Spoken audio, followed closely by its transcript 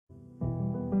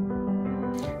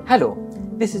Hello,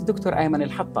 this is Dr. Ayman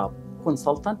Al-Hattab,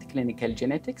 Consultant Clinical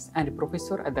Genetics and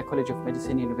Professor at the College of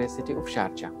Medicine, University of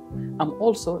Sharjah. I'm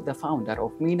also the founder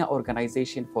of MENA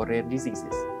Organization for Rare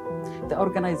Diseases. The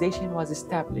organization was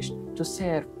established to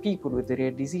serve people with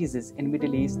rare diseases in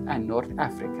Middle East and North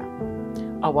Africa.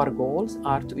 Our goals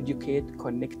are to educate,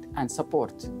 connect, and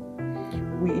support.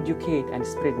 We educate and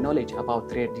spread knowledge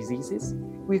about rare diseases.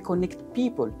 We connect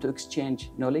people to exchange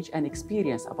knowledge and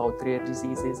experience about rare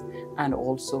diseases, and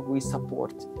also we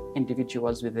support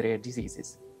individuals with rare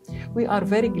diseases. We are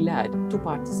very glad to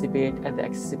participate at the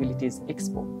Accessibilities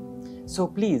Expo. So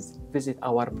please visit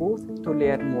our booth to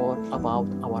learn more about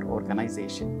our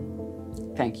organization.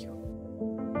 Thank you.